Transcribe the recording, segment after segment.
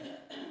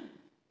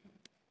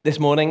This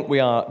morning,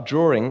 we are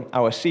drawing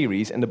our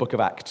series in the book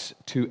of Acts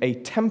to a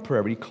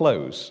temporary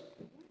close.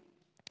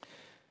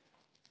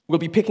 We'll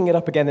be picking it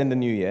up again in the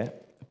new year,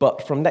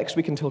 but from next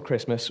week until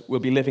Christmas,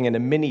 we'll be living in a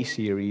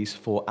mini-series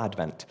for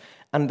Advent.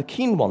 And the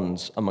keen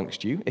ones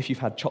amongst you, if you've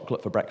had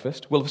chocolate for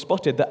breakfast, will have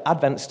spotted that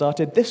Advent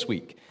started this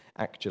week,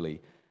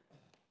 actually.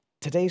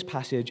 Today's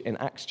passage in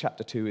Acts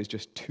chapter 2 is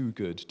just too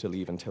good to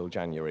leave until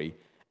January,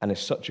 and is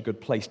such a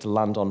good place to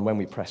land on when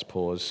we press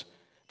pause,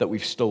 that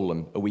we've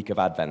stolen a week of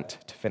Advent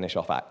to finish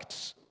off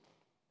Acts.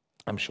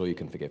 I'm sure you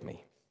can forgive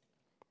me.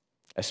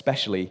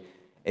 Especially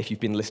if you've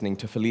been listening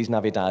to Feliz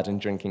Navidad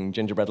and drinking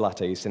gingerbread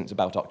lattes since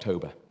about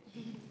October.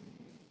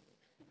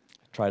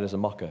 Try it as a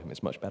mocker,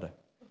 it's much better.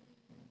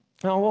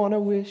 I want to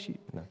wish you...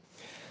 No.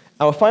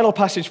 Our final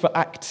passage for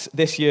Acts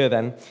this year,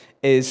 then,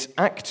 is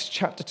Acts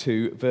chapter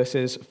 2,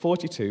 verses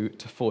 42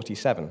 to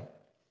 47.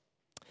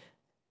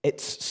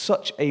 It's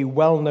such a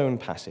well-known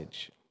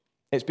passage.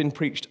 It's been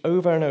preached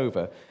over and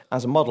over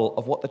as a model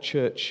of what the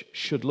church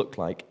should look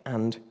like,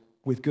 and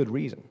with good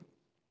reason.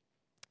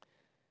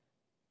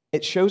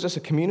 It shows us a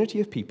community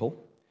of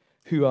people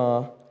who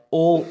are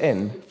all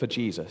in for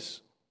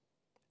Jesus,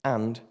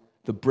 and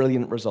the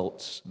brilliant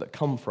results that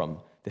come from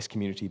this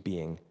community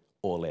being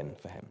all in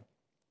for him.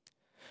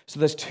 So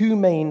there's two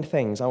main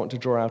things I want to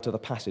draw out of the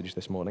passage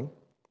this morning: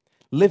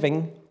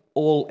 living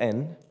all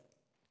in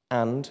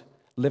and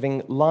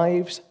living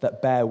lives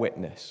that bear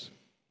witness.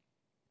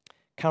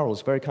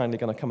 Carol's very kindly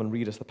going to come and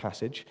read us the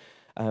passage.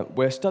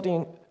 We're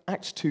studying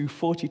Acts 2,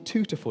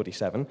 42 to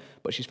 47,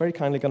 but she's very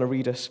kindly going to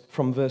read us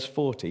from verse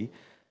 40.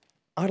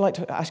 I'd like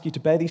to ask you to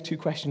bear these two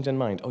questions in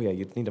mind. Oh yeah,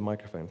 you'd need a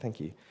microphone,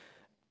 thank you.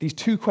 These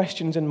two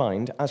questions in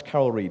mind as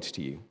Carol reads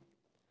to you.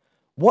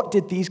 What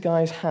did these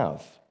guys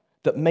have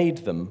that made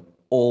them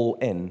all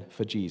in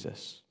for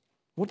Jesus?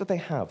 What did they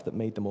have that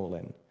made them all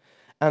in?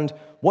 And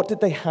what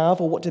did they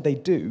have or what did they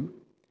do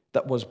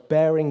that was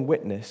bearing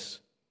witness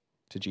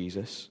to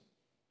Jesus,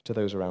 to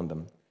those around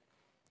them?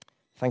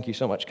 Thank you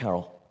so much,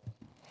 Carol.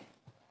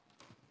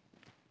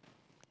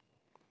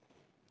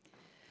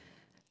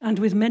 And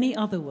with many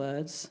other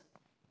words,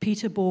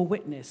 Peter bore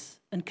witness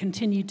and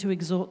continued to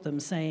exhort them,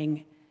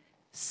 saying,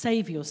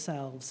 "Save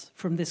yourselves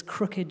from this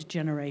crooked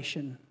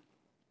generation."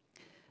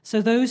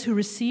 So those who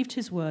received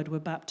his word were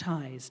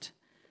baptized,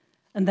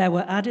 and there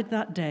were added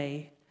that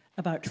day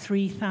about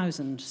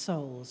 3,000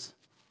 souls.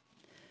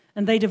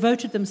 And they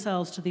devoted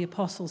themselves to the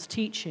apostles'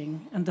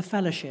 teaching and the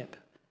fellowship,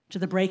 to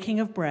the breaking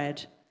of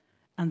bread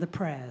and the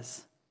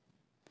prayers.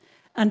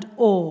 And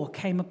awe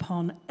came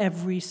upon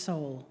every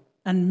soul,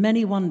 and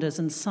many wonders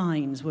and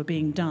signs were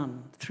being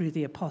done through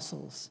the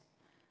apostles.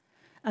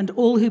 And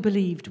all who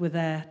believed were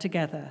there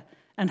together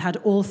and had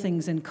all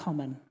things in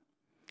common.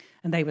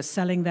 And they were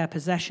selling their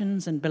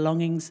possessions and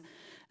belongings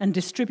and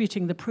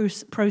distributing the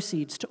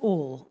proceeds to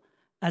all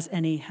as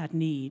any had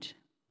need.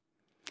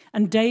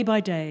 And day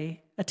by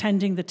day,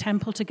 attending the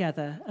temple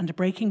together and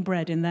breaking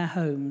bread in their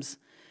homes,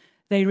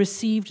 they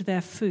received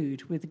their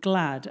food with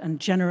glad and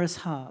generous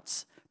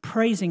hearts,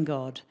 praising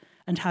God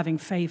and having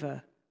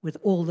favor with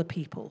all the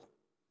people.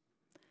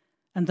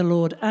 And the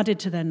Lord added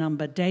to their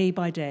number day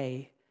by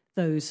day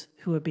those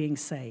who were being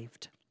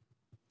saved.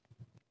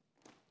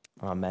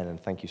 Amen, and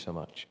thank you so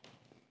much.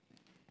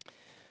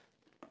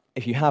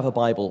 If you have a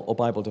Bible or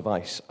Bible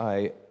device,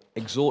 I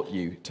exhort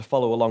you to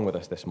follow along with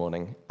us this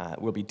morning.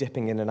 We'll be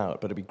dipping in and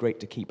out, but it'd be great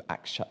to keep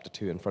Acts chapter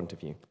 2 in front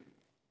of you.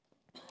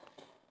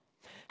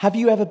 Have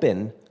you ever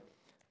been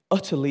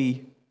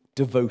utterly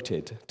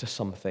devoted to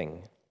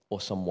something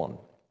or someone?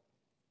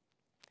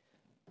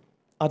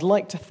 I'd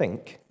like to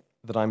think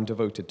that I'm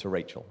devoted to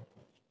Rachel.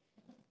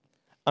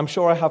 I'm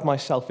sure I have my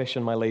selfish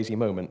and my lazy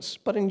moments,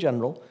 but in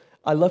general,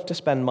 I love to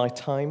spend my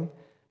time,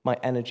 my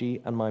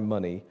energy, and my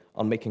money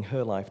on making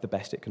her life the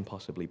best it can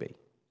possibly be.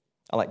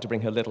 I like to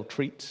bring her little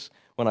treats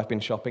when I've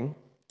been shopping.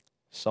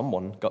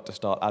 Someone got to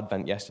start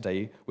Advent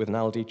yesterday with an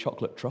Aldi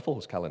chocolate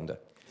truffles calendar.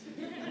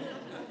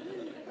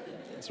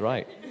 That's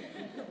right.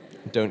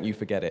 Don't you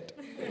forget it.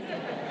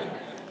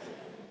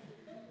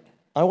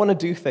 I want to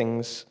do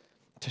things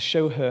to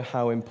show her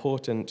how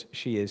important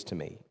she is to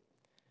me,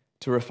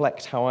 to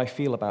reflect how I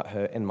feel about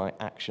her in my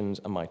actions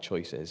and my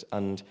choices.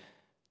 And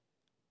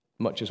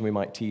much as we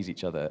might tease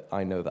each other,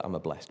 I know that I'm a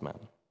blessed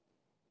man.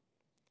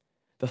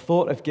 The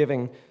thought of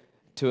giving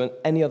to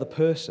any other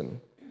person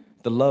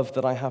the love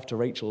that I have to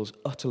Rachel is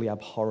utterly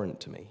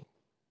abhorrent to me.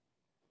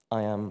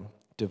 I am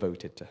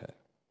devoted to her.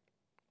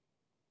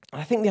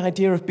 I think the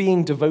idea of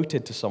being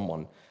devoted to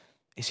someone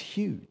is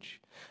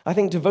huge. I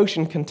think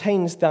devotion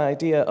contains the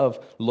idea of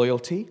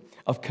loyalty,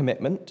 of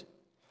commitment.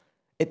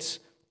 It's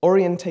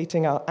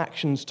orientating our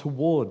actions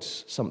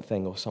towards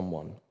something or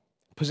someone,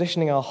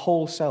 positioning our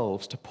whole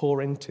selves to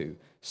pour into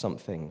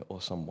something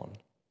or someone.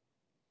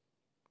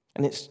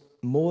 And it's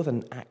more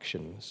than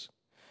actions.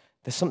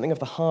 There's something of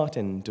the heart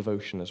in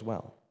devotion as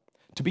well.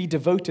 To be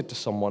devoted to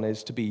someone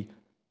is to be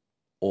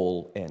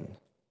all in.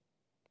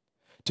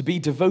 To be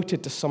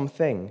devoted to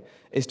something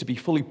is to be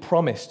fully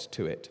promised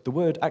to it. The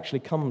word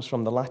actually comes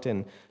from the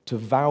Latin to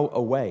vow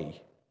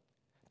away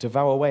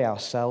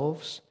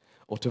ourselves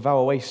or to vow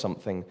away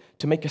something,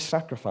 to make a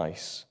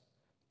sacrifice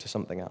to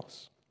something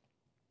else.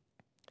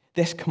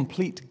 This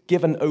complete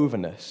given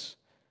overness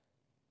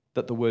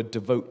that the word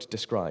devote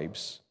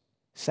describes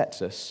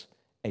sets us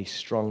a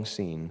strong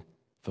scene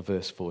for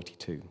verse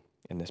 42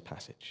 in this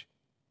passage.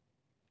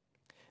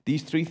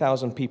 These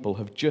 3,000 people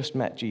have just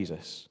met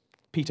Jesus.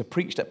 Peter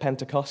preached at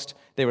Pentecost.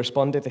 They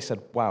responded. They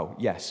said, wow,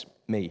 yes,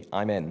 me,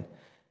 I'm in.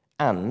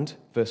 And,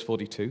 verse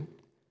 42,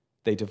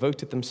 they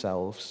devoted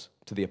themselves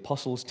to the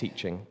apostles'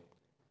 teaching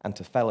and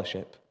to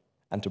fellowship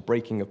and to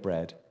breaking of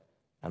bread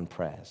and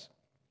prayers.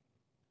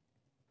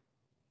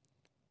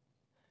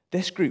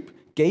 This group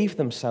gave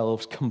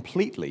themselves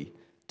completely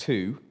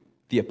to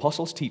the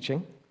apostles'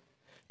 teaching,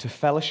 to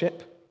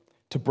fellowship,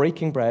 to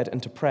breaking bread,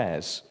 and to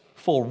prayers.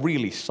 4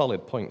 really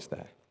solid points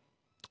there.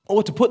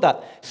 Or to put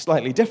that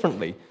slightly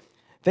differently,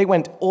 they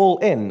went all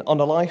in on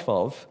a life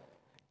of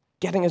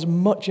getting as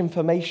much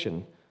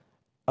information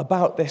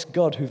about this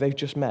God who they've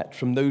just met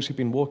from those who've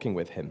been walking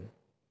with him.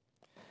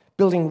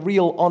 Building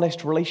real,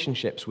 honest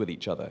relationships with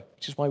each other,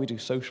 which is why we do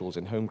socials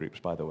in home groups,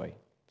 by the way.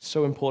 It's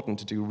so important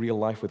to do real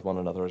life with one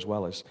another as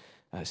well as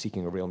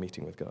seeking a real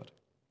meeting with God.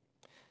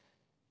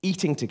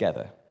 Eating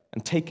together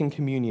and taking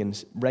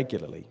communions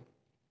regularly.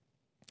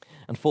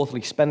 And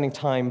fourthly, spending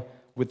time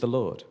with the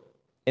Lord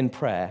in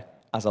prayer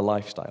as a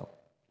lifestyle.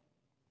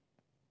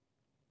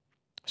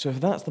 So if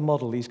that's the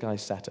model these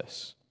guys set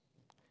us,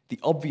 the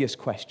obvious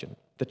question,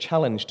 the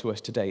challenge to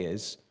us today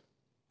is,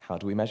 how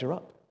do we measure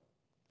up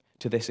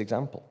to this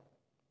example?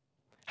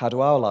 How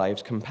do our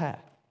lives compare?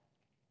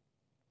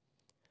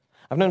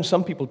 I've known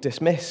some people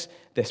dismiss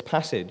this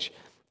passage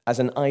as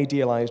an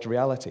idealized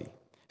reality,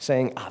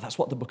 saying, that's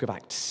what the book of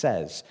Acts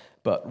says,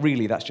 but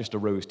really that's just a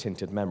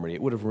rose-tinted memory.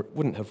 It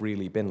wouldn't have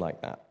really been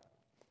like that.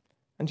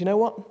 And you know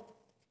what?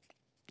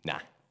 Nah,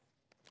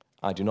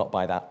 I do not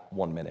buy that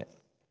 1 minute.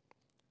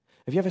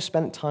 Have you ever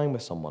spent time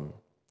with someone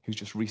who's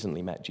just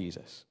recently met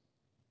Jesus?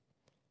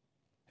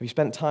 Have you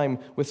spent time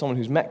with someone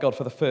who's met God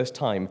for the first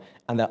time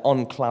and they're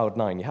on cloud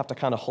 9? You have to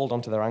kind of hold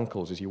onto their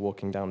ankles as you're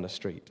walking down the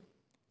street.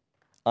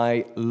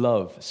 I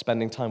love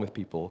spending time with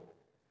people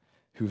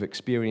who've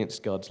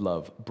experienced God's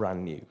love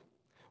brand new,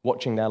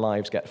 watching their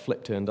lives get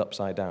flip-turned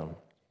upside down.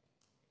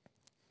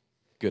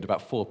 Good,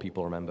 about 4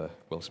 people remember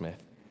Will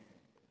Smith.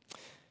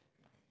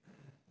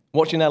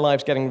 Watching their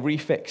lives getting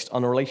refixed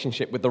on a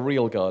relationship with the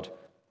real God,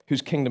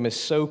 whose kingdom is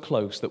so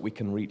close that we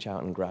can reach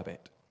out and grab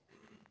it.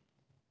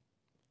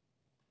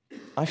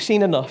 I've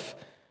seen enough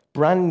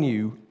brand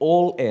new,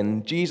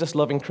 all-in,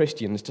 Jesus-loving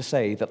Christians to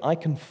say that I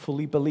can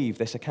fully believe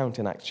this account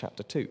in Acts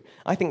chapter 2.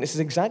 I think this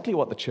is exactly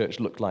what the church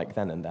looked like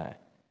then and there.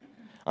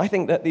 I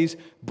think that these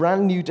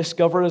brand new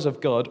discoverers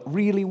of God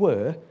really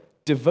were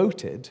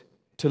devoted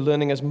to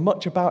learning as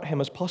much about him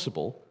as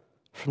possible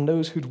from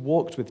those who'd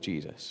walked with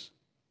Jesus.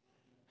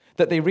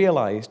 That they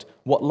realized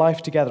what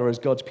life together as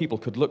God's people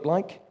could look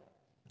like,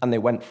 and they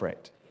went for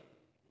it.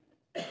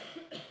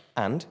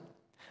 And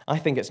I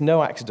think it's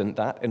no accident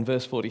that, in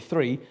verse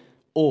 43,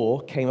 awe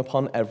came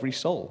upon every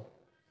soul.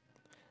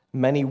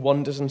 Many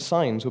wonders and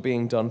signs were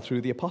being done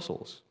through the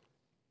apostles.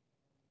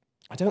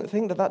 I don't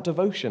think that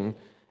devotion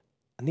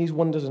and these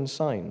wonders and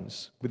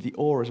signs, with the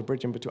awe as a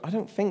bridge in between, I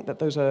don't think that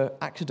those are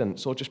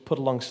accidents or just put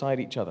alongside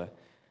each other.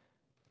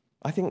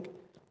 I think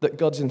that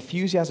God's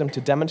enthusiasm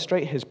to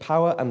demonstrate his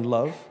power and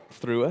love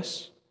through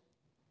us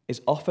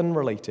is often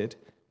related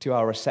to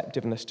our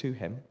receptiveness to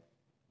him.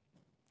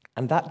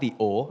 And that the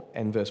awe,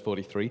 in verse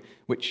 43,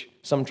 which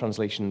some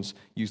translations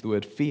use the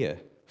word fear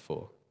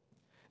for,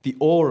 the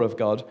awe of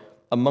God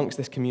amongst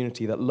this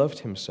community that loved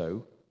him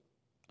so,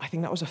 I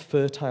think that was a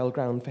fertile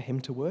ground for him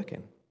to work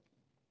in.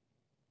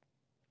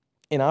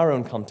 In our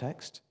own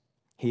context,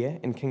 here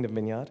in Kingdom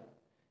Vineyard,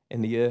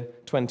 in the year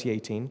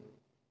 2018,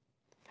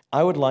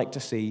 I would like to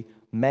see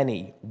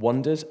many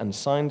wonders and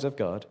signs of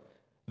God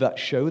that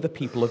show the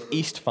people of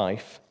East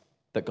Fife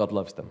that God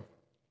loves them.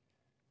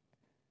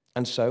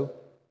 And so,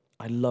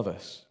 I'd love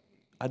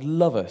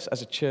us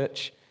as a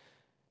church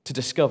to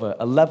discover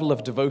a level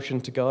of devotion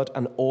to God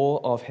and awe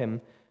of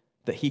him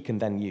that he can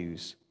then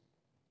use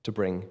to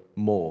bring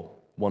more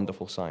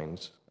wonderful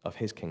signs of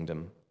his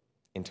kingdom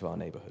into our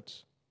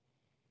neighborhoods.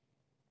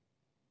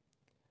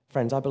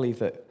 Friends, I believe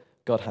that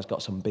God has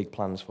got some big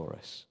plans for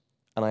us,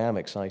 and I am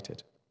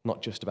excited,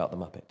 not just about the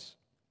Muppets.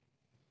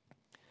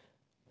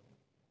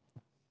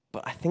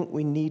 But I think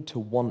we need to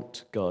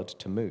want God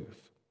to move.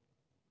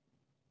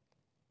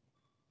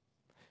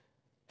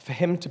 For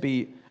him to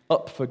be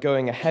up for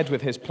going ahead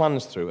with his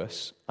plans through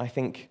us, I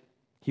think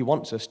he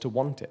wants us to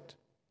want it.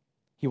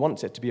 He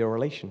wants it to be a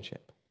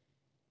relationship.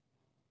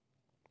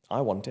 I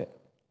want it.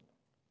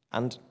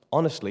 And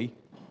honestly,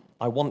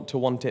 I want to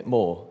want it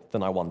more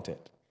than I want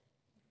it.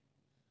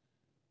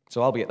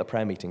 So I'll be at the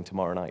prayer meeting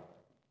tomorrow night.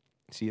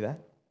 See you there?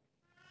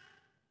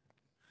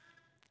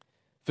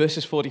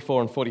 Verses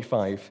 44 and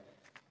 45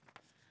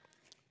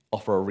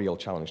 offer a real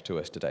challenge to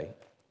us today.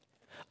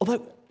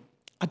 Although,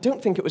 I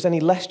don't think it was any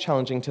less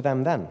challenging to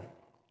them then.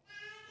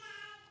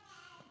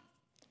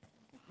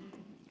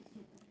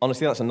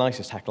 Honestly, that's the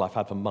nicest heckle I've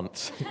had for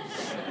months.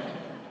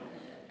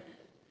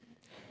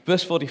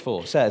 Verse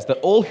 44 says that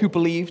all who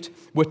believed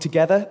were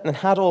together and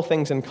had all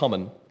things in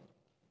common,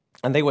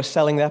 and they were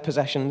selling their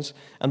possessions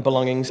and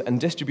belongings and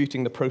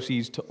distributing the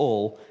proceeds to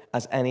all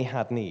as any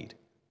had need.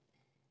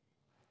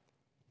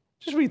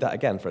 Just read that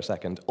again for a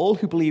second. All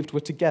who believed were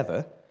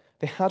together,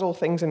 they had all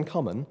things in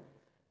common,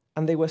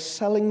 and they were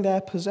selling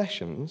their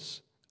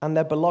possessions and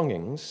their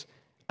belongings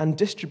and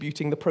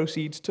distributing the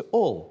proceeds to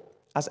all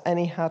as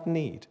any had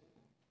need.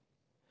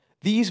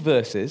 These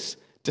verses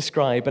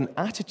describe an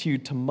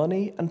attitude to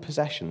money and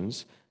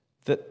possessions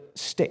that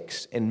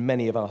sticks in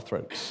many of our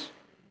throats.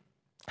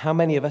 How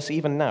many of us,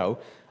 even now,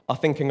 are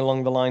thinking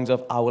along the lines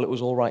of, well, it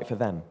was all right for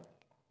them?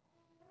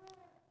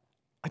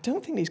 I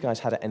don't think these guys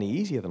had it any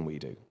easier than we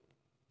do.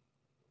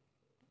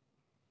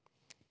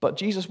 But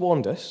Jesus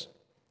warned us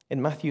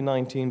in Matthew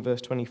 19,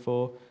 verse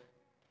 24,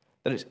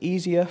 that it's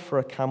easier for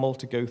a camel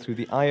to go through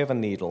the eye of a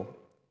needle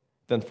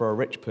than for a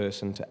rich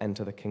person to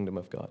enter the kingdom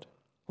of God.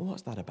 Well,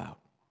 what's that about?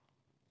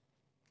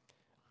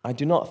 I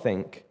do not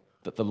think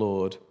that the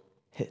Lord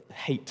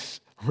hates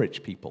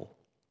rich people.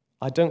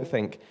 I don't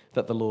think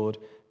that the Lord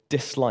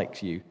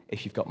dislikes you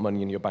if you've got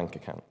money in your bank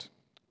account.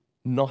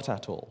 Not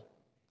at all.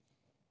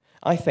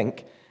 I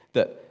think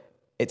that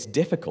it's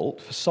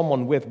difficult for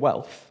someone with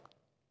wealth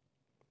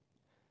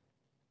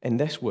in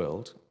this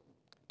world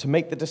to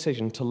make the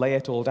decision to lay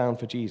it all down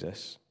for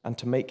Jesus and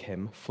to make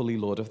him fully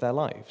Lord of their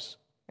lives,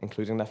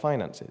 including their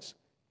finances.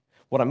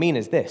 What I mean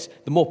is this: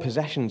 the more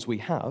possessions we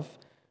have,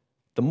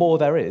 the more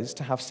there is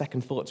to have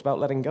second thoughts about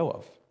letting go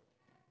of.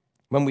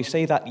 When we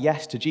say that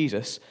yes to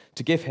Jesus,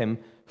 to give him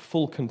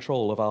full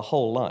control of our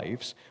whole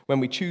lives, when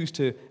we choose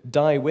to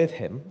die with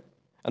him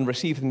and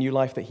receive the new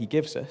life that he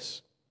gives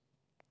us,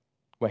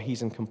 where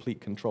he's in complete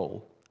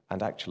control,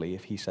 and actually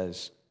if he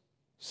says,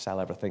 sell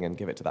everything and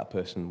give it to that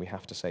person, we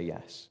have to say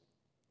yes.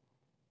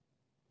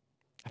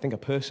 I think a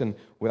person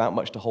without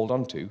much to hold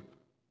on to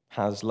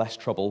has less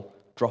trouble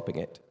dropping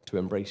it to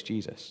embrace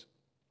Jesus.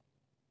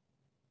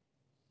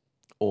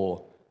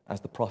 Or,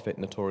 as the prophet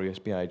Notorious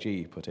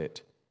B.I.G. put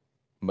it,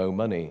 mo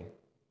money,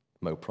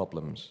 mo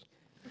problems.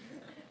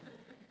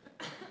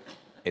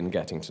 In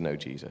getting to know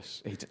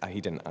Jesus. He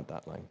didn't add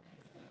that line.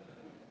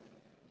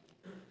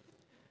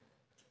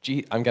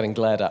 I'm getting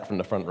glared at from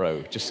the front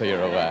row, just so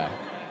you're aware.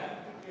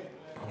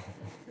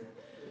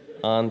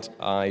 Aren't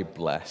I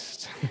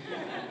blessed?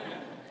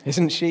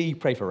 Isn't she?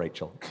 Pray for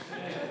Rachel.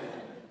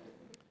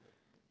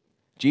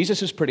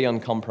 Jesus is pretty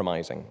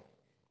uncompromising.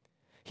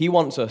 He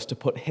wants us to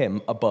put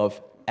him above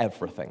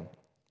everything.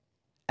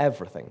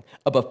 Everything.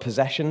 Above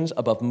possessions,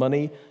 above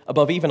money,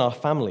 above even our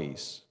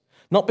families.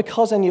 Not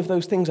because any of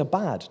those things are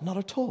bad, not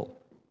at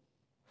all.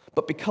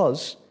 But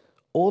because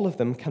all of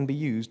them can be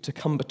used to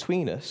come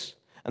between us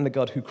and the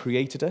God who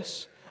created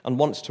us and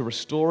wants to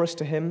restore us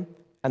to him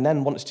and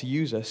then wants to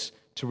use us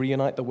to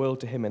reunite the world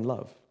to him in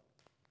love.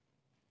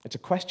 It's a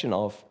question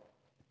of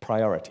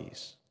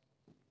priorities,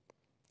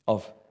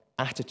 of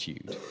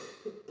attitude,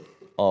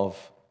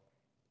 of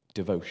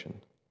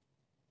devotion.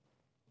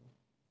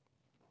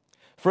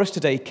 For us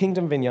today,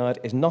 Kingdom Vineyard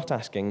is not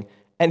asking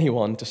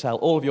anyone to sell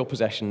all of your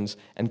possessions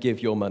and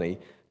give your money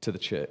to the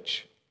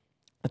church.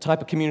 The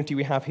type of community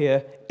we have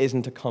here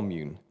isn't a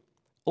commune,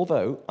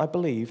 although I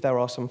believe there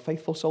are some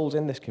faithful souls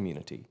in this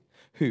community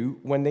who,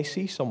 when they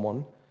see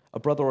someone, a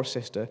brother or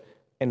sister,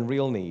 in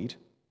real need,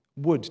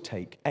 would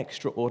take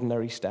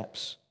extraordinary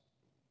steps,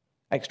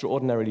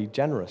 extraordinarily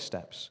generous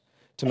steps,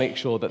 to make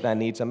sure that their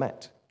needs are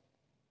met.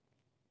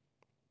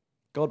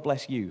 God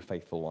bless you,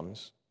 faithful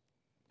ones,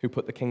 who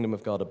put the kingdom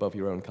of God above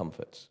your own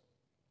comforts.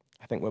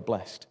 I think we're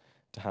blessed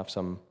to have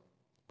some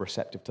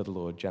receptive to the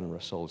Lord,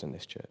 generous souls in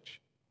this church.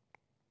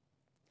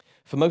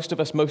 For most of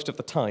us, most of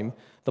the time,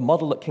 the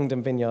model that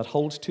Kingdom Vineyard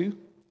holds to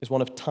is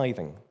one of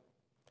tithing.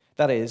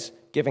 That is,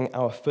 giving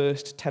our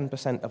first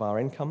 10% of our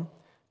income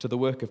to the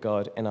work of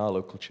God in our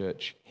local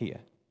church here.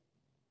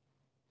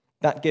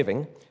 That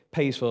giving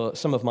pays for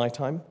some of my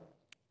time,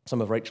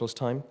 some of Rachel's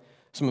time,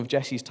 some of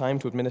Jesse's time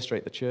to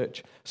administrate the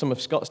church, some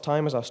of Scott's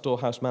time as our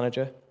storehouse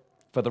manager,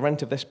 for the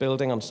rent of this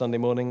building on Sunday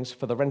mornings,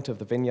 for the rent of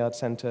the Vineyard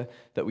Centre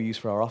that we use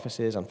for our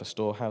offices and for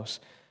storehouse,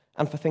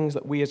 and for things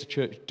that we as a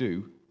church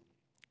do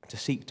to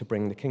seek to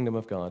bring the kingdom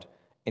of God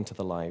into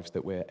the lives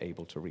that we're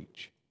able to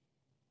reach.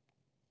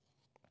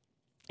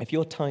 If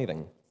you're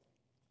tithing,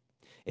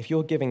 if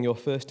you're giving your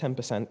first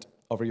 10%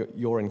 of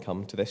your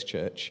income to this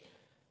church,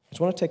 I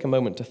just want to take a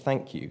moment to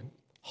thank you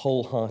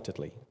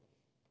wholeheartedly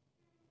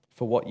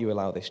for what you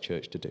allow this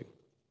church to do.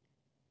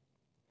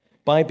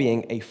 By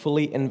being a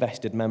fully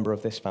invested member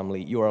of this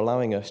family, you are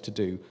allowing us to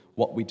do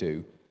what we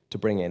do to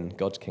bring in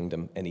God's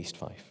kingdom in East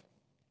Fife.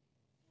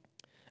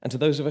 And to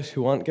those of us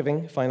who aren't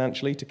giving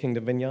financially to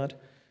Kingdom Vineyard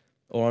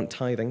or aren't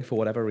tithing for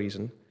whatever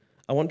reason,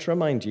 I want to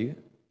remind you,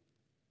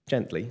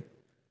 gently,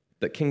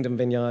 that Kingdom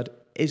Vineyard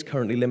is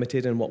currently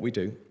limited in what we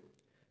do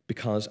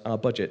because our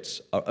budgets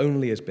are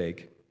only as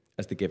big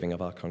as the giving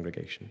of our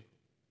congregation.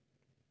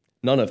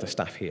 None of the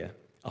staff here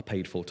are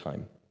paid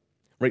full-time.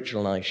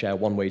 Rachel and I share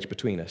one wage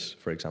between us,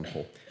 for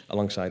example,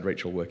 alongside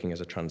Rachel working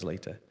as a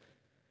translator.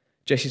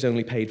 Jesse's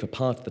only paid for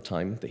part of the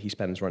time that he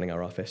spends running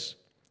our office,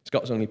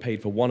 Scott's only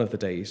paid for one of the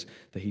days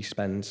that he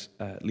spends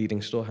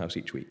leading Storehouse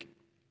each week.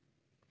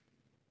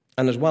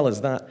 And as well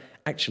as that,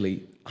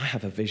 actually, I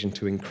have a vision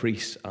to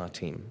increase our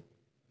team,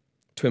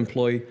 to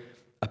employ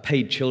a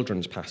paid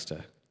children's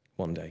pastor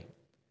one day,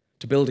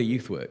 to build a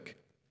youth work.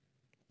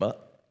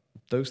 But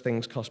those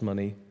things cost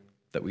money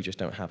that we just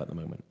don't have at the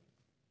moment.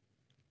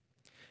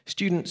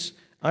 Students,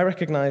 I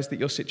recognize that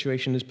your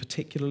situation is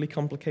particularly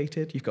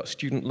complicated. You've got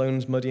student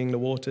loans muddying the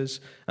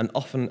waters, and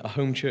often a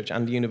home church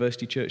and a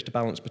university church to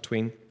balance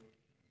between.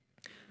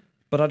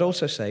 But I'd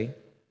also say,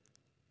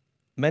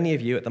 many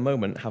of you at the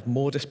moment have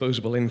more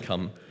disposable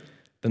income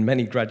than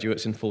many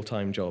graduates in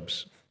full-time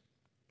jobs.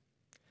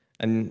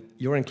 And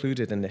you're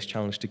included in this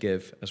challenge to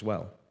give as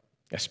well,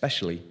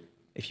 especially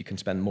if you can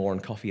spend more on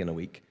coffee in a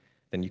week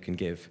than you can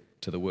give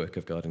to the work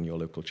of God in your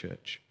local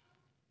church.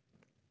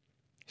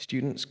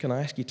 Students, can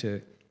I ask you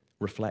to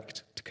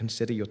reflect, to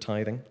consider your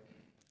tithing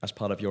as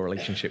part of your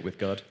relationship with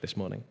God this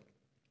morning?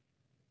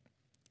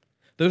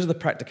 Those are the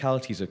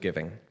practicalities of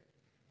giving.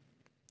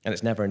 And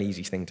it's never an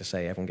easy thing to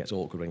say. Everyone gets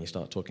awkward when you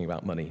start talking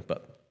about money.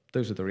 But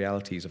those are the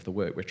realities of the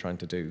work we're trying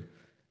to do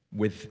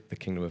with the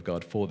kingdom of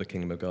God, for the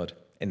kingdom of God,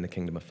 in the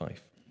kingdom of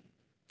Fife.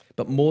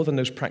 But more than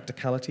those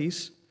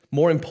practicalities,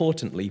 more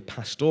importantly,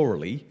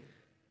 pastorally,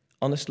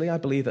 honestly, I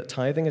believe that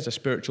tithing is a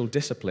spiritual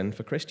discipline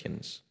for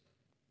Christians.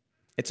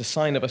 It's a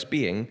sign of us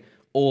being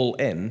all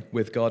in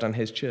with God and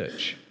his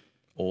church,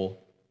 or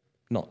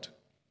not.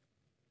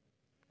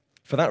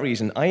 For that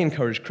reason, I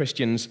encourage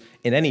Christians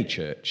in any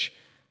church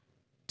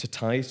to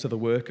tithe to the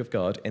work of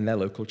God in their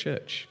local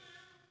church.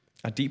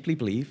 I deeply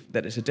believe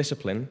that it's a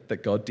discipline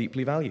that God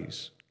deeply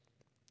values,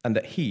 and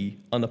that he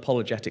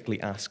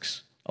unapologetically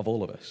asks of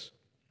all of us.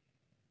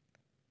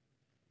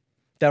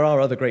 There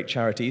are other great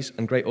charities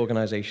and great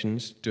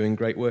organizations doing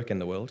great work in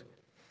the world,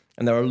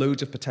 and there are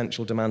loads of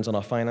potential demands on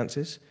our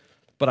finances,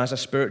 but as a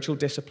spiritual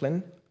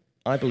discipline,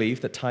 I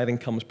believe that tithing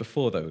comes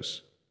before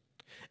those,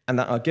 and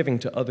that our giving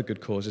to other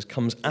good causes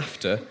comes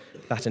after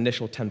that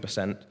initial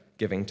 10%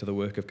 giving to the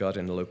work of God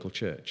in the local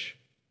church.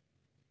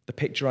 The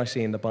picture I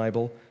see in the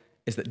Bible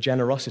is that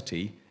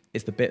generosity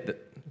is the bit that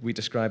we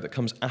describe that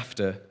comes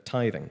after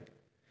tithing.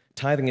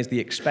 Tithing is the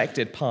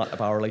expected part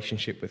of our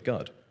relationship with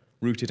God,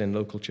 rooted in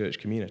local church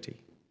community.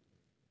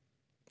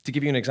 To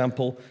give you an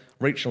example,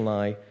 Rachel and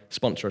I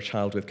sponsor a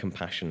child with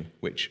compassion,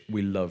 which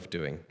we love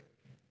doing.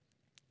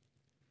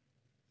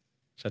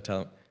 Should I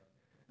tell?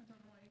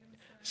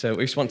 So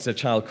we sponsored a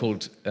child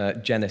called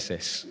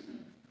Genesis,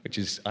 which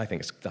is, I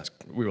think,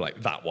 we were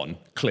like, that one,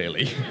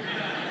 clearly.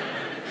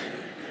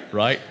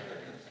 Right?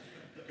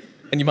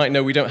 And you might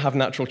know we don't have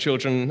natural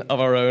children of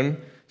our own.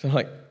 So I'm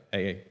like,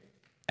 hey,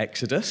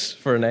 Exodus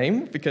for a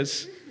name,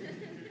 because...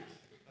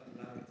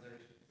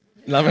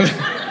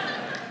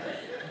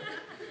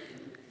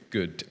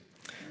 Good.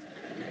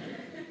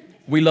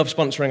 We love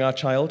sponsoring our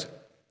child,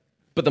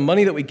 but the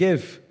money that we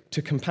give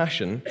to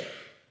Compassion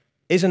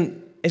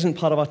isn't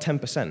part of our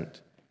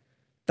 10%.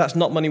 That's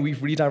not money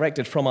we've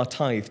redirected from our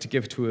tithe to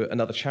give to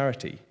another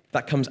charity.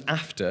 That comes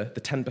after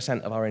the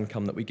 10% of our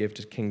income that we give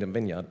to Kingdom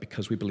Vineyard,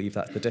 because we believe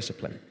that's the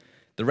discipline.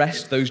 The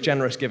rest, those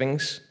generous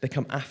givings, they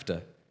come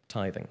after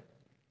tithing.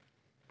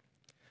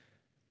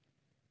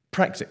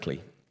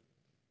 Practically,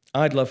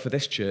 I'd love for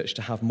this church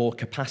to have more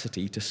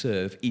capacity to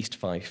serve East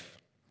Fife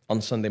on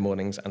Sunday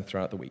mornings and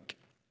throughout the week.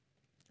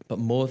 But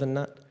more than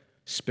that,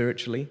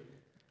 spiritually,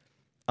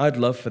 I'd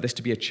love for this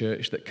to be a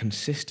church that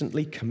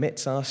consistently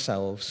commits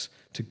ourselves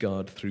to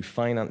God through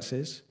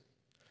finances,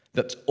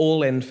 that's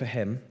all in for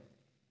him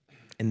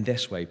in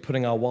this way,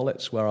 putting our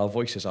wallets where our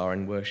voices are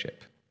in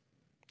worship,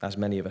 as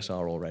many of us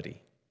are already.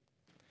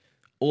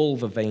 All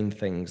the vain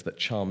things that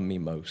charm me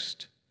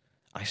most,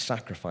 I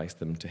sacrifice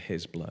them to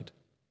his blood.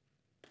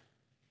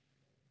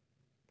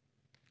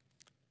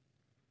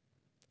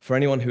 For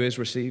anyone who is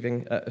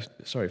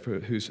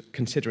who's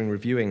considering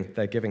reviewing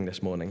their giving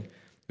this morning,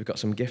 we've got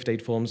some gift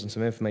aid forms and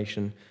some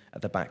information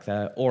at the back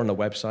there, or on the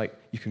website.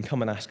 You can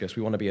come and ask us.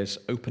 We want to be as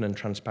open and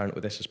transparent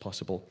with this as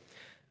possible.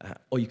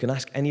 Or you can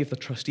ask any of the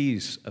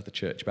trustees of the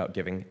church about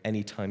giving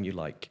any time you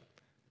like.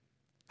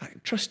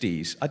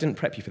 Trustees, I didn't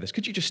prep you for this.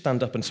 Could you just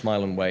stand up and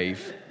smile and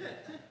wave?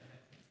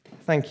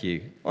 Thank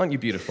you. Aren't you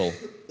beautiful?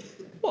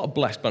 What a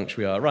blessed bunch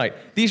we are. Right,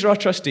 these are our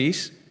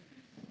trustees.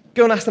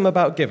 Go and ask them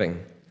about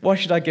giving. Why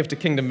should I give to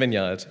Kingdom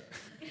Vineyard?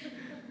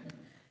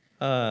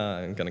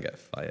 I'm going to get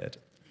fired.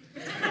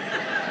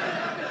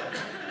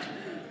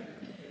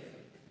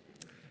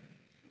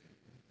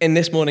 In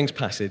this morning's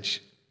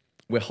passage,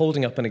 we're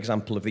holding up an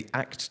example of the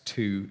Act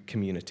 2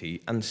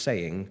 community and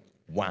saying,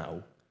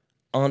 wow,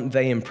 aren't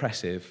they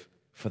impressive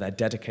for their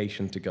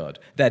dedication to God,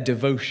 their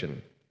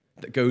devotion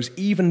that goes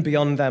even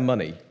beyond their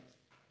money?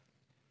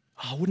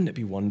 Oh, wouldn't it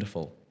be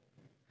wonderful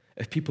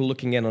if people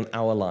looking in on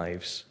our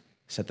lives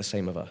said the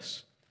same of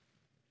us?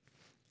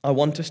 I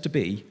want us to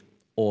be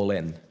all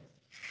in.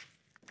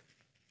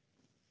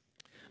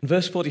 And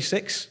verse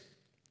 46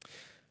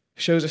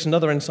 shows us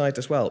another insight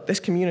as well. This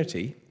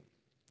community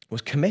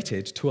was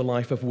committed to a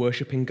life of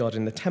worshipping God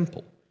in the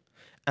temple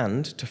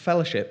and to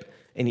fellowship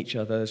in each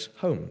other's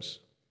homes.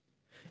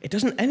 It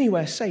doesn't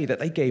anywhere say that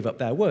they gave up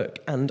their work,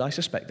 and I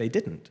suspect they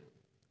didn't,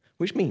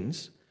 which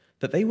means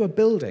that they were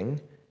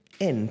building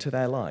into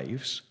their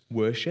lives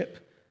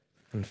worship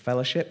and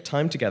fellowship,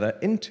 time together,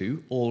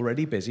 into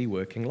already busy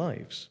working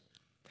lives.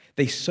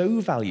 They so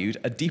valued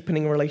a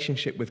deepening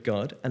relationship with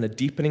God and a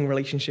deepening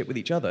relationship with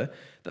each other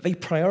that they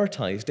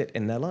prioritized it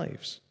in their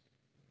lives.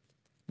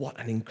 What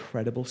an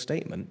incredible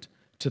statement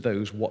to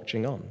those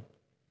watching on,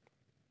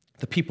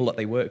 the people that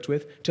they worked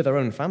with, to their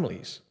own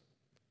families.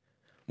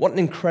 What an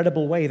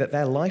incredible way that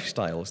their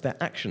lifestyles, their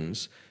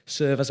actions,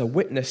 serve as a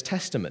witness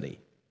testimony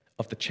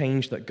of the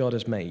change that God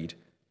has made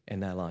in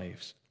their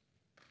lives.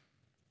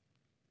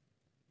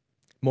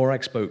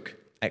 Morag spoke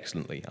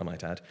excellently, I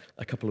might add,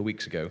 a couple of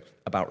weeks ago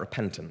about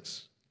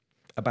repentance,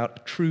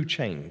 about true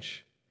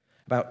change,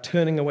 about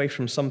turning away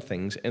from some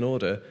things in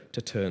order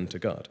to turn to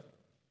God.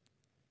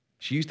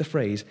 She used the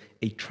phrase,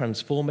 a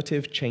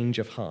transformative change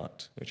of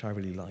heart, which I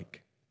really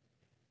like.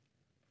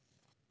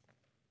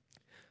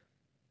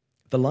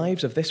 The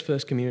lives of this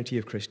first community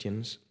of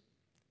Christians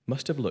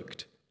must have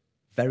looked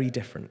very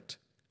different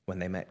when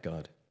they met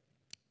God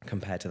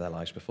compared to their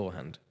lives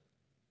beforehand.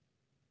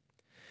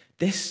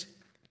 This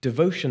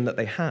devotion that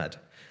they had,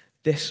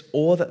 this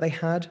awe that they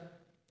had,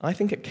 I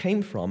think it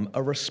came from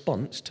a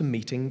response to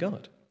meeting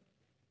God.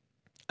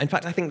 In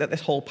fact, I think that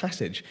this whole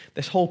passage,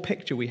 this whole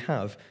picture we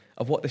have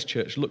of what this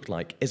church looked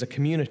like is a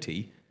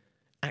community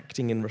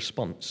acting in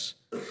response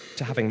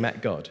to having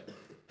met God.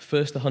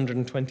 First the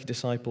 120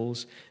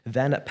 disciples,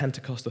 then at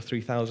Pentecost the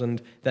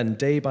 3,000, then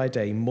day by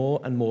day more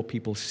and more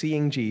people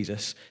seeing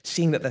Jesus,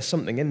 seeing that there's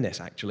something in this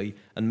actually,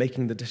 and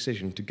making the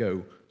decision to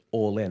go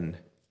all in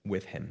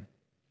with him.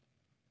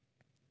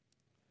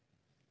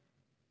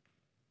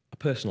 A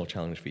personal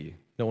challenge for you.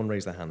 No one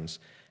raised their hands.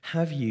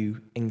 Have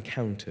you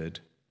encountered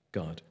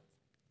God?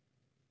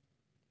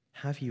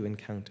 Have you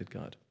encountered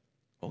God?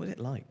 What was it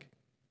like?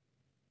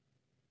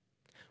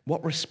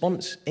 What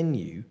response in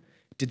you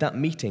did that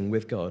meeting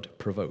with God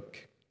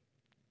provoke?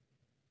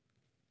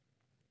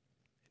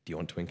 Do you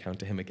want to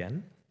encounter him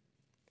again?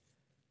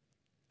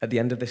 At the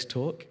end of this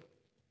talk,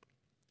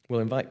 we'll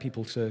invite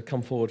people to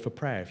come forward for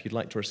prayer if you'd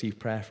like to receive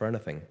prayer for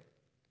anything.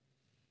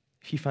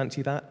 If you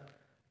fancy that,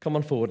 come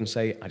on forward and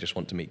say, I just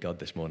want to meet God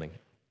this morning.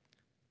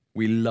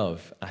 We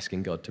love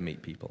asking God to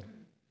meet people.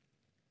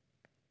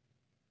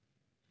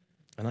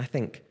 And I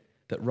think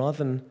that rather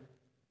than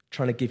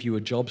trying to give you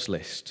a jobs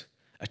list,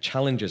 a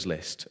challenges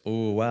list,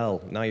 oh,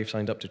 well, now you've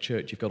signed up to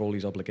church, you've got all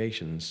these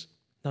obligations.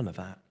 None of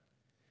that.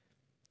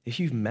 If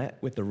you've met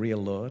with the real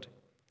Lord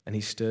and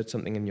he's stirred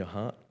something in your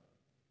heart,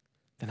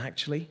 then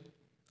actually,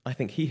 I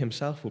think he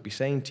himself will be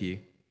saying to you,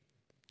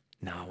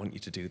 now I want you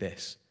to do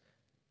this.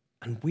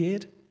 And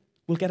weird,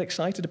 we'll get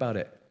excited about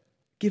it.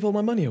 Give all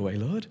my money away,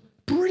 Lord.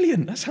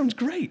 Brilliant, that sounds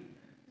great.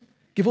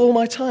 Give all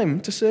my time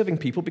to serving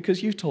people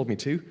because you've told me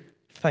to.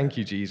 Thank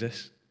you,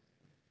 Jesus.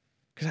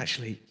 Because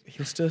actually,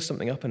 he'll stir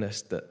something up in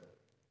us that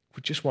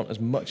we just want as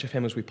much of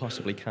him as we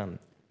possibly can.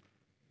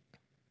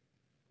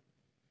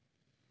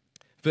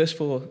 Verse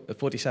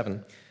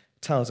 47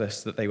 tells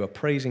us that they were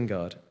praising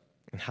God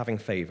and having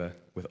favor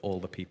with all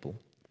the people.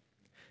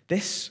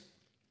 This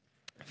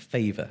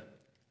favor,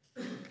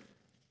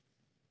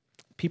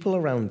 people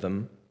around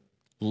them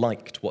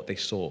liked what they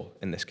saw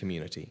in this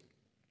community.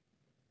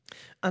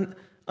 And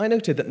I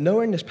noted that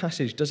nowhere in this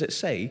passage does it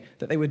say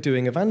that they were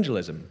doing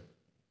evangelism,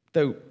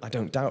 though I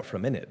don't doubt for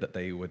a minute that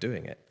they were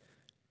doing it.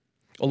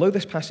 Although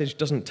this passage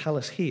doesn't tell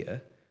us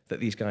here that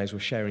these guys were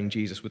sharing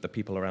Jesus with the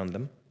people around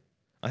them,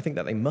 I think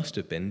that they must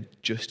have been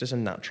just as a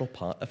natural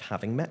part of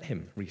having met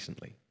him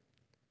recently.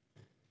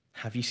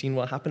 Have you seen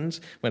what happens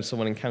when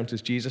someone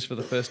encounters Jesus for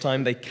the first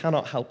time? They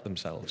cannot help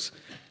themselves.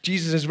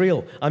 Jesus is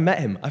real. I met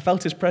him. I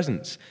felt his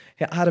presence.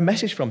 I had a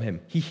message from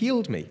him. He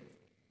healed me.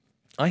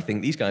 I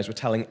think these guys were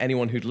telling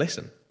anyone who'd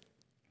listen.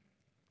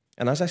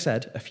 And as I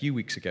said a few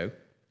weeks ago,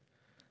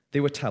 they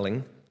were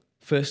telling,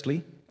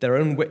 firstly, their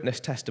own witness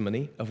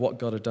testimony of what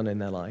God had done in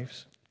their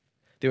lives.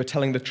 They were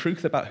telling the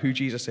truth about who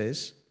Jesus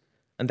is,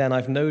 and then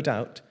I've no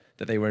doubt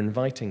that they were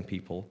inviting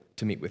people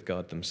to meet with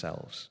God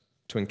themselves,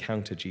 to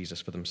encounter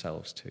Jesus for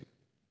themselves too.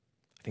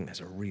 I think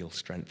there's a real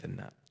strength in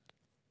that.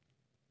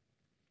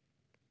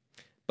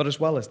 But as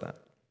well as that,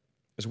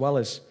 as well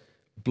as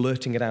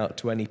blurting it out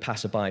to any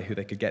passerby who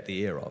they could get the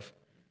ear of,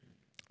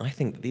 I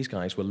think that these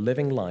guys were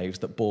living lives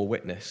that bore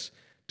witness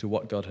to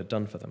what God had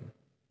done for them.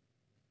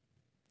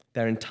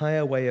 Their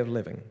entire way of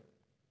living,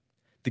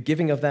 the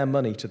giving of their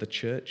money to the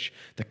church,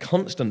 the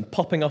constant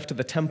popping off to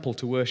the temple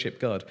to worship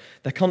God,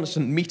 their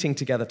constant meeting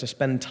together to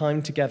spend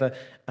time together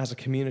as a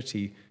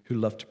community who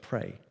loved to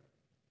pray,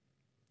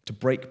 to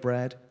break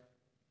bread.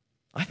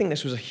 I think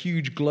this was a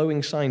huge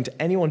glowing sign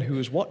to anyone who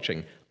was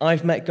watching.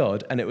 I've met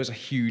God, and it was a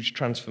huge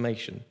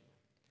transformation.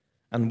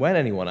 And when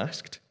anyone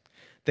asked,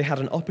 they had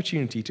an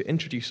opportunity to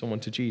introduce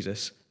someone to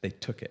Jesus, they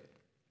took it.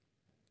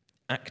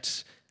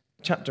 Acts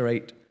chapter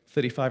 8,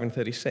 35 and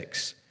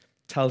 36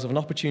 tells of an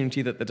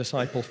opportunity that the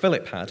disciple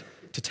Philip had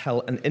to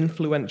tell an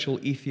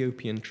influential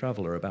Ethiopian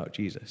traveler about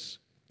Jesus.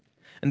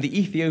 And the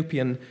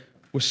Ethiopian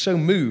was so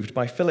moved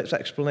by Philip's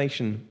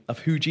explanation of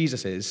who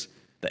Jesus is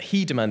that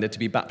he demanded to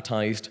be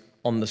baptized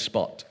on the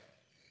spot,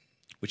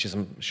 which is,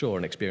 I'm sure,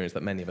 an experience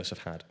that many of us have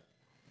had.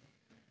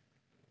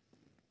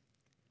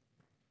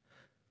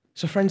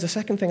 So, friends, the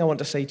second thing I want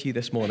to say to you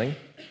this morning,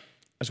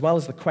 as well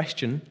as the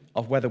question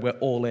of whether we're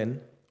all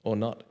in or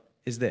not,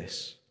 is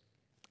this: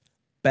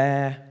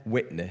 bear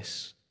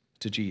witness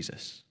to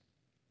Jesus.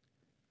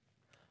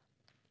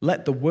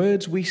 Let the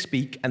words we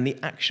speak and the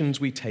actions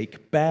we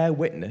take bear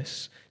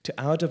witness to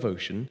our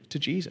devotion to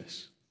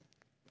Jesus.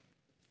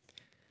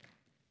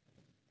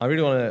 I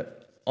really want to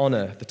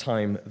honor the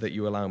time that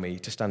you allow me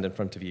to stand in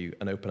front of you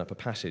and open up a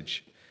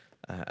passage.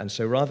 And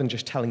so rather than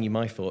just telling you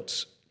my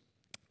thoughts,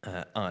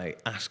 I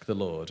ask the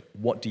Lord,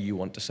 what do you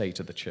want to say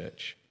to the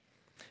church?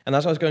 And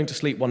as I was going to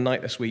sleep one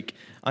night this week,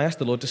 I asked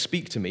the Lord to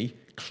speak to me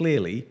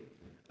clearly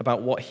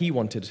about what he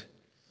wanted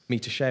me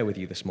to share with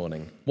you this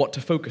morning, what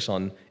to focus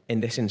on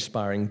in this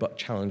inspiring but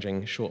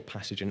challenging short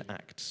passage in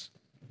Acts.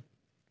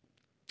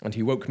 And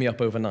he woke me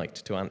up overnight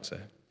to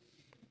answer.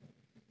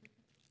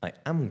 I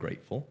am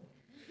grateful.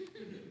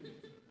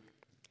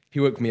 He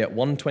woke me at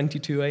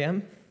 1:22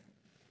 a.m.,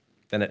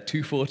 then at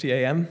 2:40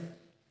 a.m.,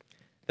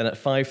 then at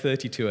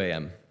 5:32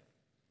 a.m.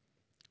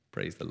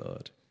 Praise the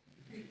Lord.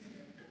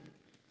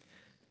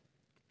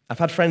 I've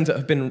had friends that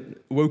have been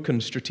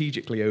woken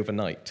strategically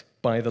overnight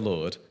by the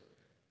Lord,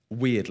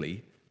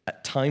 weirdly,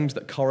 at times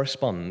that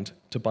correspond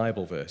to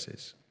Bible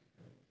verses.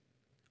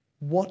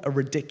 What a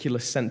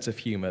ridiculous sense of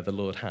humor the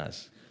Lord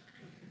has.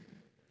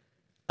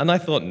 And I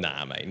thought,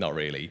 nah, mate, not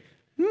really.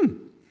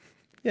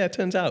 Yeah, it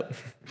turns out.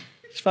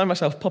 Just find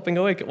myself popping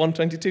awake at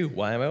 1:22.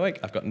 Why am I awake?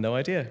 I've got no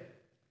idea.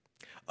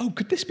 Oh,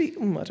 could this be?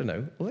 I don't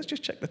know. Well, let's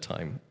just check the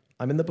time.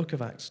 I'm in the book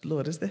of Acts.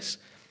 Lord, is this?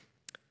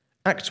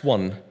 Acts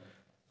 1,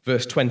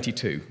 verse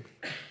 22.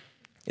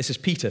 This is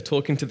Peter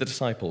talking to the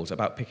disciples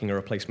about picking a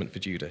replacement for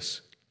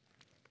Judas.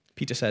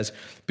 Peter says,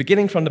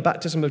 beginning from the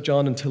baptism of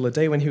John until the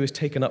day when he was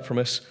taken up from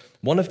us,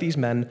 one of these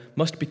men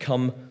must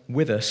become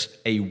with us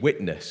a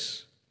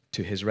witness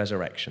to his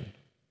resurrection.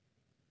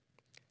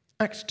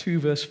 Acts 2,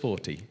 verse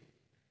 40.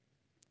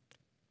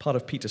 Part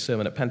of Peter's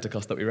sermon at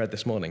Pentecost that we read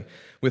this morning.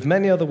 With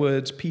many other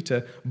words,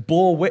 Peter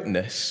bore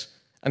witness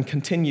and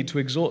continued to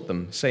exhort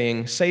them,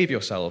 saying, save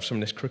yourselves from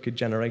this crooked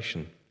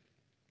generation.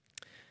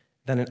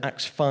 Then in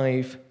Acts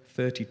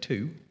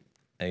 5:32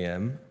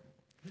 a.m.,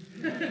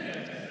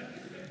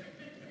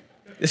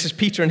 this is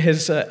Peter and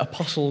his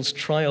apostles'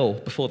 trial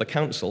before the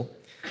council.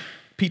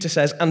 Peter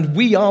says, and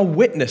we are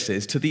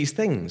witnesses to these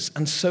things,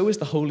 and so is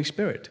the Holy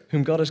Spirit,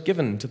 whom God has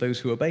given to those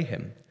who obey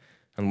him.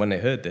 And when they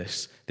heard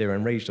this, they were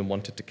enraged and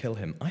wanted to kill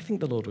him. I think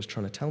the Lord was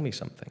trying to tell me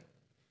something.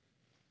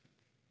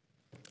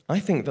 I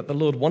think that the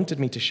Lord wanted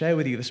me to share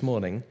with you this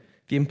morning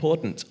the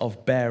importance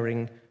of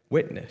bearing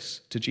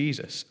witness to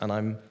Jesus.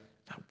 And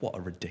what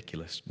a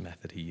ridiculous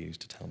method he used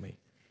to tell me.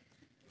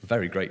 I'm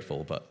very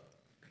grateful, but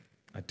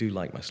I do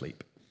like my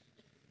sleep.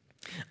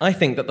 I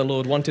think that the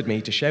Lord wanted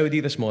me to share with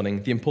you this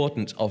morning the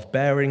importance of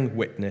bearing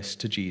witness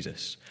to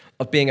Jesus,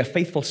 of being a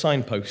faithful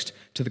signpost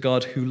to the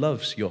God who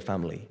loves your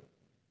family,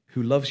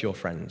 who loves your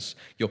friends,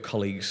 your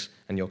colleagues,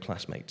 and your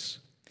classmates.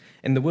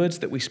 In the words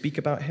that we speak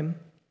about him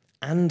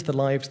and the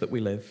lives that we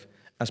live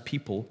as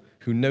people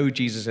who know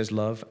Jesus'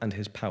 love and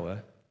his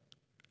power,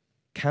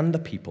 can the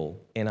people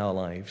in our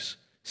lives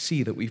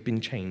see that we've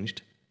been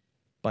changed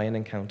by an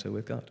encounter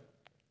with God?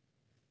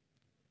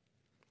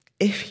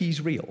 If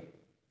he's real,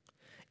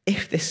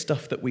 if this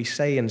stuff that we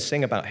say and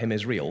sing about him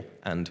is real,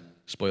 and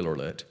spoiler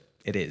alert,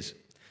 it is,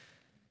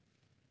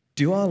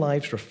 do our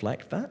lives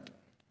reflect that?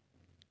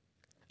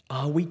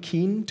 Are we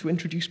keen to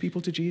introduce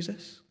people to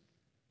Jesus?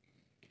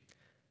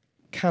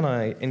 Can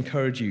I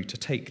encourage you to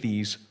take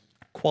these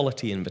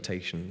quality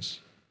invitations,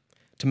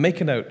 to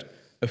make a note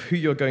of who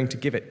you're going to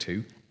give it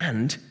to,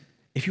 and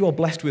if you are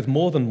blessed with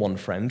more than one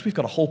friend, we've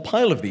got a whole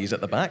pile of these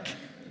at the back.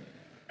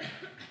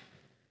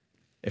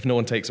 If no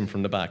one takes them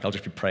from the back, I'll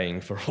just be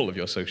praying for all of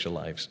your social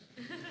lives.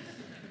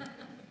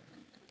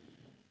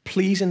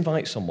 Please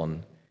invite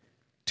someone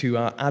to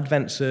our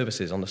Advent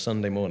services on a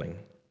Sunday morning,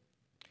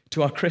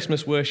 to our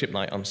Christmas worship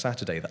night on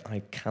Saturday that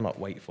I cannot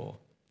wait for,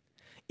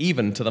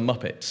 even to the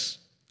Muppets.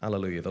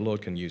 Hallelujah, the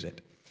Lord can use it.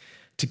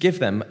 To give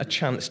them a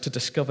chance to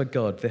discover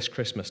God this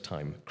Christmas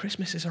time.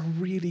 Christmas is a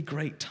really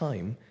great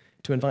time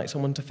to invite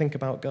someone to think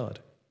about God.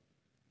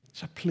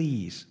 So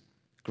please,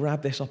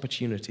 grab this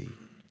opportunity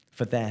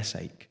for their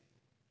sake.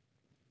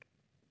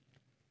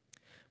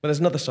 But there's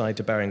another side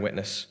to bearing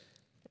witness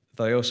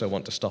that I also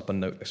want to stop and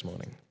note this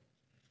morning.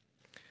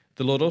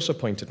 The Lord also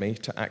pointed me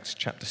to Acts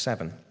chapter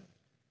 7.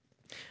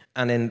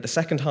 And in the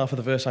second half of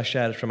the verse I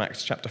shared from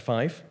Acts chapter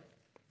 5,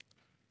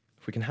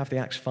 if we can have the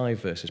Acts 5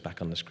 verses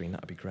back on the screen,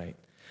 that would be great.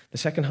 The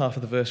second half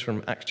of the verse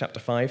from Acts chapter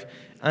 5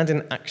 and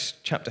in Acts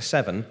chapter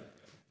 7,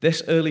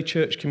 this early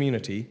church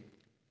community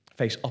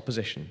face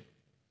opposition.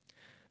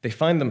 They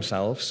find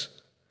themselves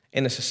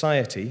in a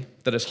society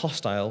that is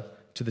hostile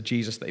to the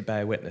Jesus they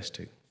bear witness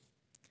to.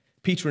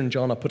 Peter and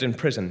John are put in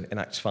prison in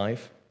Acts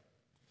 5.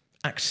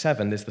 Acts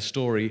 7 is the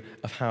story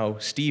of how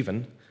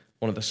Stephen,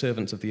 one of the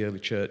servants of the early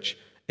church,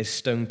 is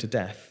stoned to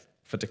death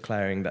for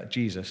declaring that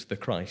Jesus, the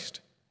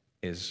Christ,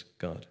 is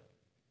God.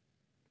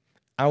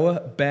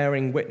 Our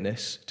bearing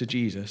witness to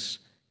Jesus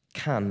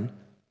can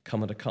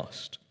come at a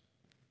cost.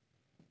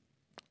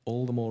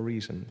 All the more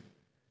reason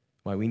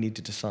why we need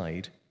to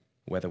decide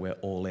whether we're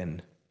all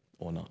in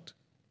or not.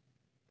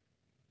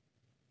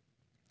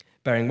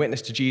 Bearing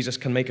witness to Jesus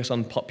can make us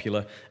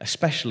unpopular,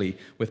 especially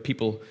with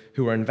people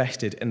who are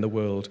invested in the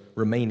world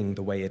remaining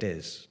the way it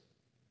is,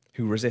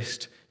 who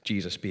resist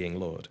Jesus being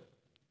Lord.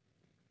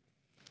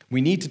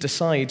 We need to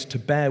decide to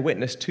bear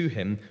witness to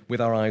him with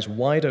our eyes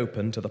wide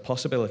open to the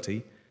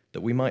possibility that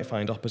we might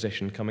find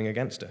opposition coming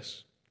against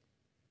us.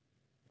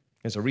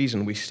 There's a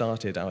reason we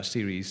started our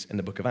series in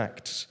the book of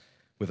Acts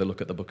with a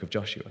look at the book of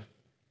Joshua.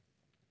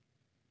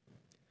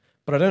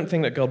 But I don't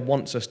think that God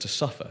wants us to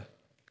suffer.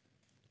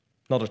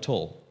 Not at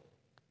all.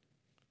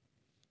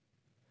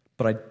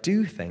 But I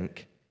do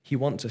think he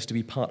wants us to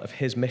be part of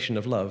his mission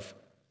of love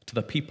to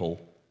the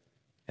people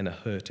in a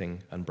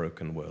hurting and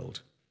broken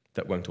world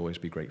that won't always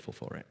be grateful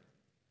for it.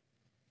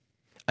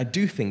 I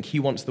do think he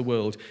wants the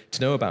world to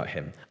know about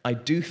him. I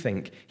do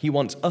think he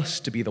wants us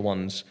to be the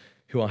ones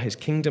who are his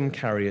kingdom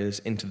carriers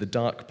into the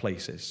dark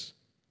places,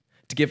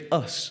 to give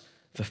us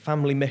the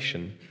family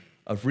mission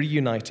of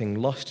reuniting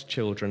lost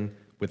children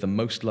with the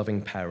most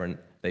loving parent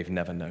they've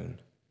never known.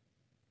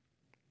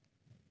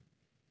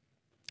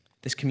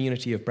 This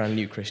community of brand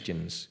new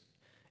Christians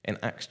in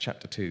Acts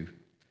chapter 2,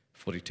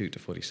 42 to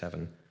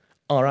 47,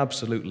 are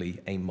absolutely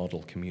a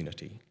model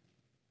community.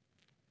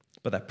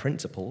 But their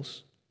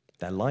principles,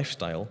 their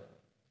lifestyle,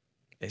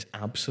 is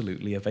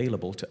absolutely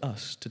available to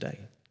us today.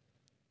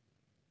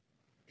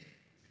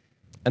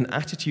 An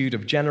attitude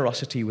of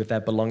generosity with their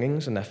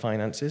belongings and their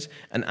finances,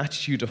 an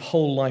attitude of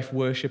whole life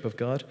worship of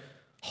God,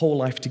 whole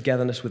life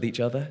togetherness with each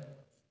other,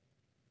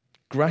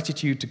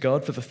 gratitude to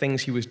God for the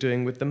things he was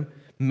doing with them,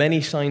 many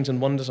signs and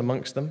wonders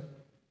amongst them,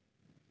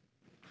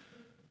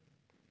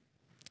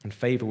 and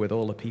favor with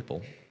all the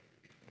people.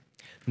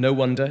 No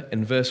wonder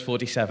in verse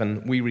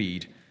 47 we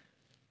read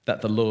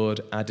that the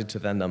Lord added to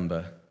their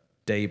number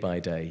day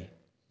by day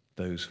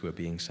those who are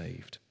being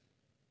saved.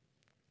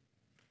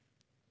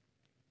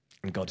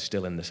 And God's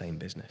still in the same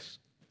business.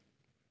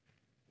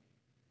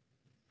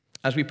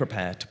 As we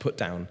prepare to put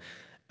down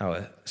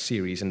our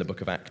series in the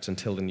book of Acts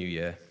until the new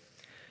year,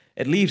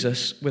 it leaves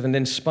us with an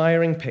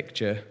inspiring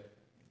picture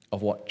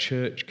of what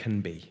church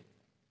can be.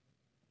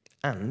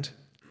 And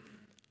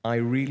I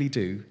really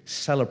do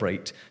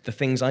celebrate the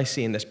things I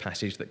see in this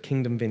passage that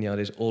Kingdom Vineyard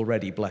is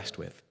already blessed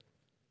with.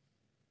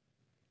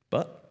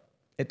 But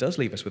it does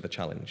leave us with a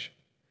challenge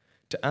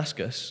to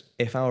ask us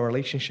if our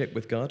relationship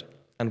with God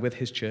and with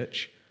his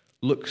church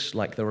looks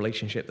like the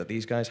relationship that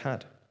these guys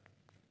had.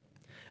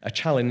 A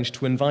challenge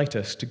to invite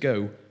us to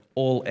go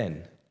all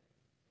in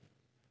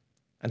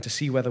and to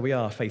see whether we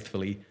are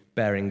faithfully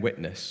bearing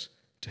witness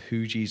to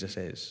who Jesus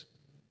is,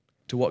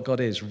 to what God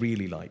is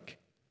really like,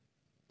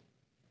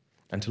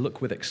 and to look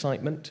with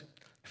excitement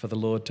for the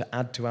Lord to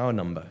add to our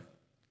number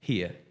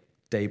here,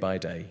 day by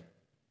day,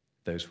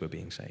 those who are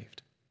being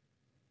saved.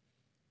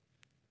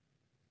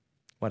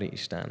 Why don't you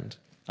stand?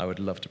 I would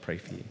love to pray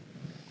for you.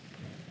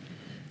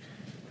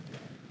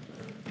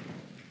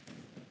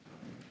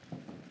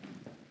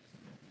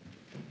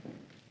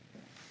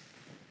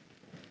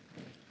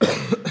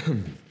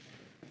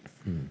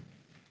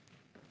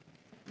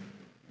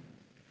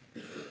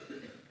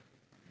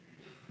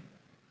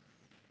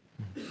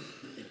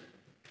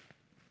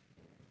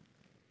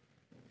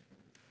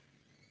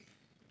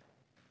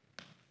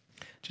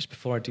 Just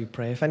before I do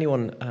pray, if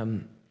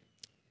anyone,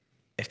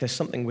 if there's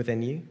something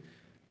within you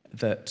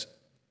that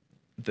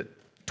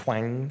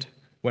twanged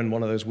when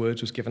one of those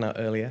words was given out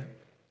earlier,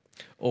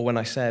 or when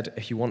I said,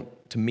 if you want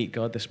to meet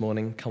God this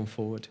morning, come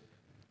forward,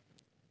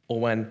 or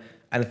when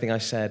anything I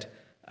said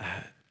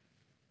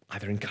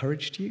either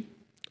encouraged you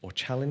or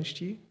challenged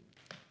you,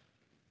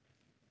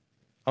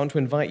 I want to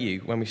invite you,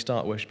 when we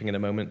start worshiping in a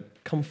moment,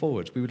 come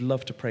forward. We would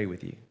love to pray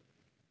with you.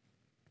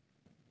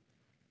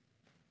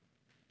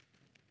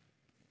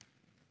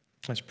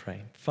 Let's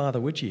pray. Father,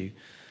 would you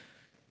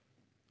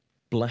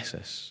bless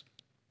us,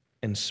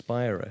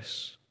 inspire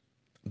us,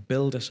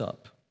 build us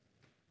up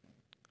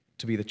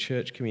to be the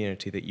church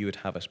community that you would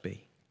have us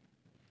be?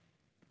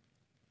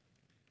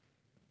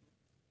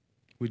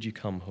 Would you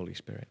come, Holy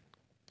Spirit?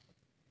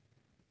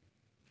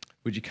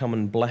 Would you come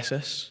and bless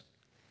us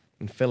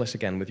and fill us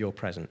again with your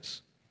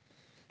presence?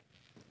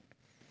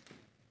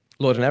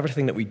 Lord, in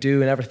everything that we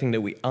do and everything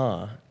that we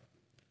are,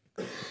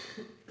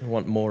 I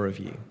want more of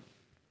you.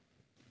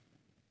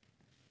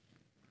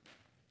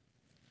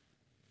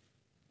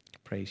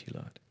 Praise you,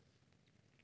 Lord.